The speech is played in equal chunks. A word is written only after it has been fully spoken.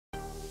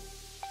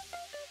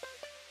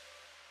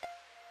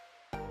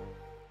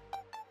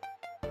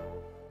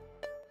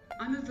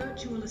I'm a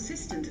virtual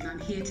assistant and I'm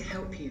here to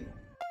help you.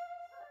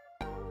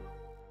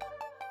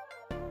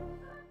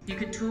 You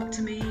can talk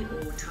to me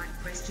or type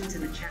questions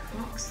in the chat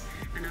box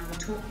and I will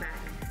talk back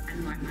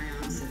and write my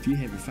answer. If you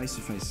have a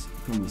face-to-face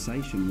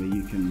conversation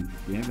where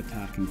the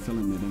avatar can fill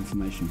in that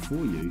information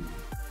for you.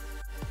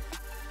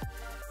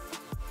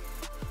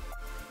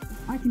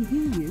 I can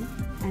hear you,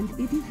 and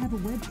if you have a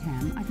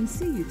webcam, I can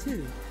see you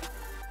too.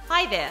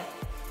 Hi there,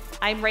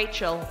 I'm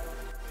Rachel.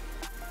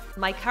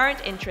 My current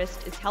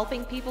interest is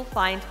helping people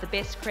find the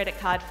best credit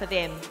card for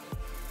them.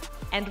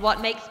 And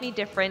what makes me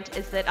different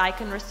is that I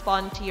can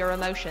respond to your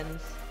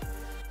emotions.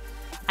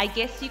 I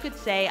guess you could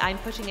say I'm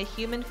putting a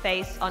human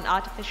face on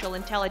artificial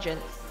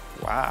intelligence.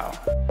 Wow.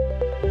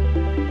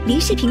 离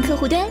视频客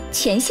户端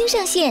全新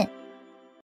上线。